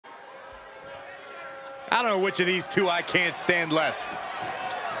I don't know which of these two I can't stand less.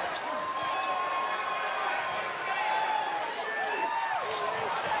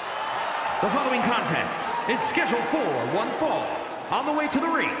 The following contest is scheduled for one fall. On the way to the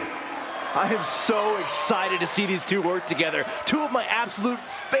ring. I am so excited to see these two work together. Two of my absolute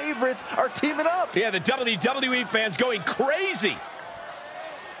favorites are teaming up. Yeah, the WWE fans going crazy.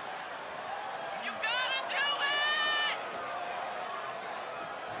 You gotta do it!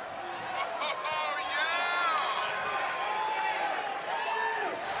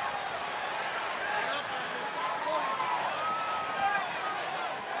 Oh,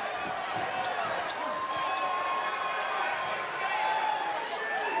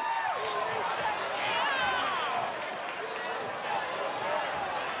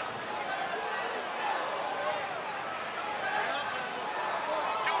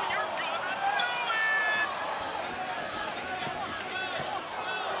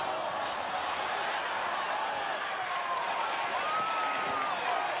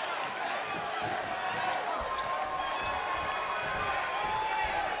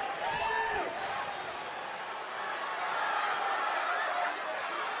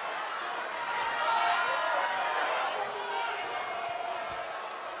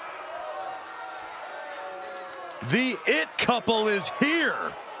 The It Couple is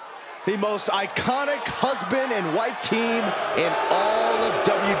here. The most iconic husband and wife team in all of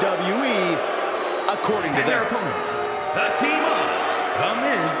WWE, according to Their them. opponents, the team of The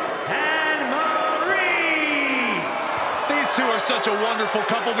Miz and Maryse. These two are such a wonderful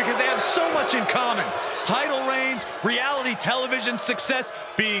couple because they have so much in common. Title reigns, reality television success,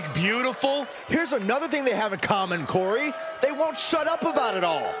 being beautiful. Here's another thing they have in common, Corey. They won't shut up about it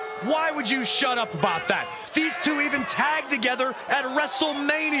all. Why would you shut up about that? These two even tagged together at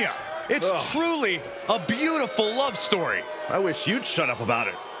WrestleMania. It's truly a beautiful love story. I wish you'd shut up about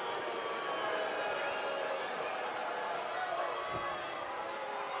it.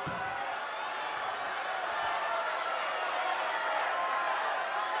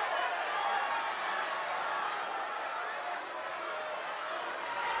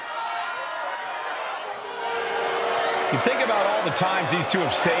 You think about all the times these two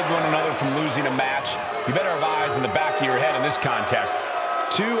have saved one another from losing a match. You better have eyes in the back of your head in this contest.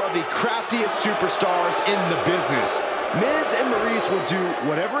 Two of the craftiest superstars in the business. Miz and Maryse will do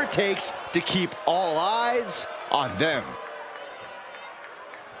whatever it takes to keep all eyes on them.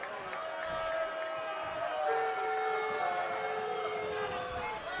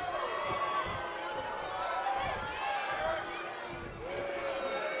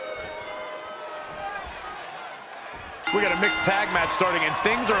 We got a mixed tag match starting, and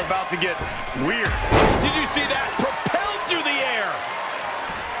things are about to get weird. Did you see that? Propelled through the air.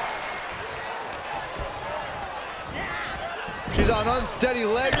 She's on unsteady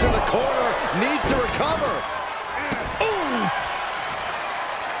legs in the corner, needs to recover. Ooh.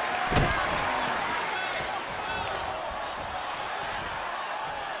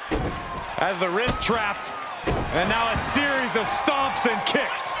 As the wrist trapped, and now a series of stomps and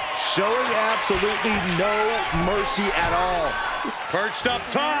kicks. Showing absolutely no mercy at all. Perched up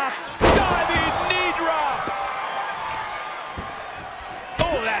top. Diving knee drop.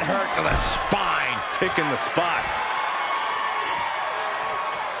 Oh, that hurt to the spine. Picking the spot.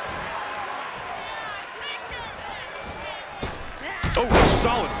 Oh,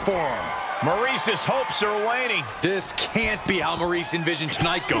 solid forearm. Maryse's hopes are waning. This can't be how Maryse envisioned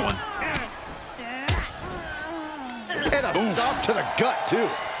tonight going. And a stomp to the gut, too.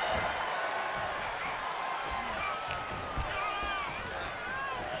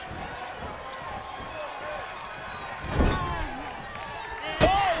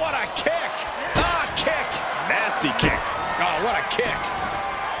 Oh, what a kick. Ah, kick. Nasty kick. Oh, what a kick.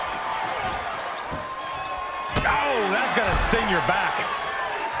 Oh, that's gonna sting your back.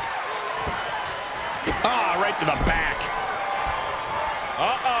 Ah, right to the back.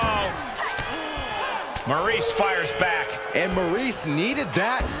 Uh-oh. Maryse fires back. And Maryse needed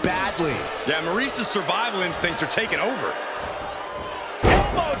that badly. Yeah, Maryse's survival instincts are taking over.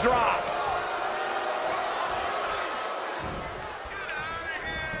 Elbow drop.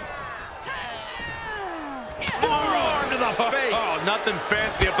 Forearm to the face. Oh, nothing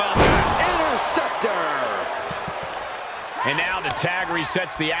fancy about that. Interceptor. And now the tag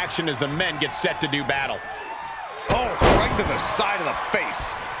resets the action as the men get set to do battle. Oh, right to the side of the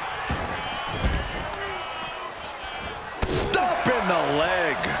face. Stop in the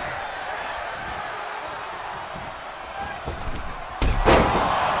leg.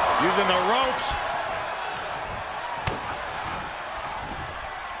 Using the ropes.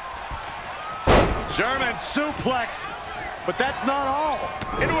 German suplex. But that's not all.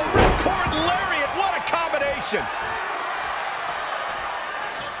 Into a ripcord lariat. What a combination. situation.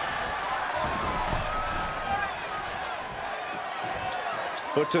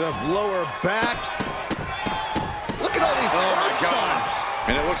 Foot to the lower back. Look at all these curb stomps.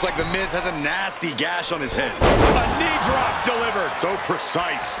 And it looks like The Miz has a nasty gash on his head. A knee drop delivered. So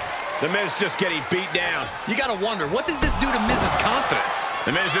precise. The Miz just getting beat down. You gotta wonder, what does this do to Miz's confidence?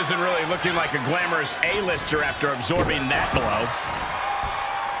 The Miz isn't really looking like a glamorous A-lister after absorbing that blow.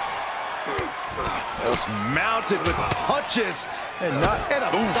 Just mounted with punches and a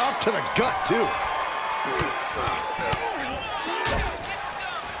stomp to the gut, too.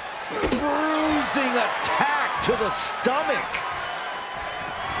 Bruising attack to the stomach.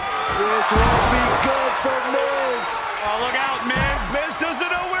 This won't be good for Miz. Oh, look out, Miz. Miz doesn't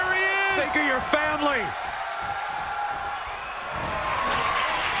know where he is. Think of your family.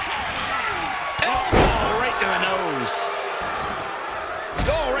 Oh, right to the nose.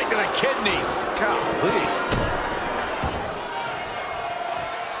 Oh, right to the kidneys. Golly.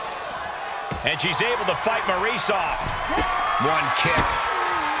 And she's able to fight Maryse off. One kick.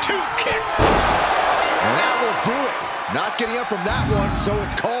 Two kick. And that will do it. Not getting up from that one, so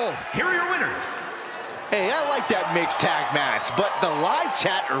it's called. Here are your winners. Hey, I like that mixed tag match, but the live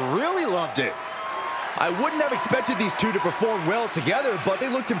chat really loved it. I wouldn't have expected these two to perform well together, but they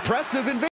looked impressive in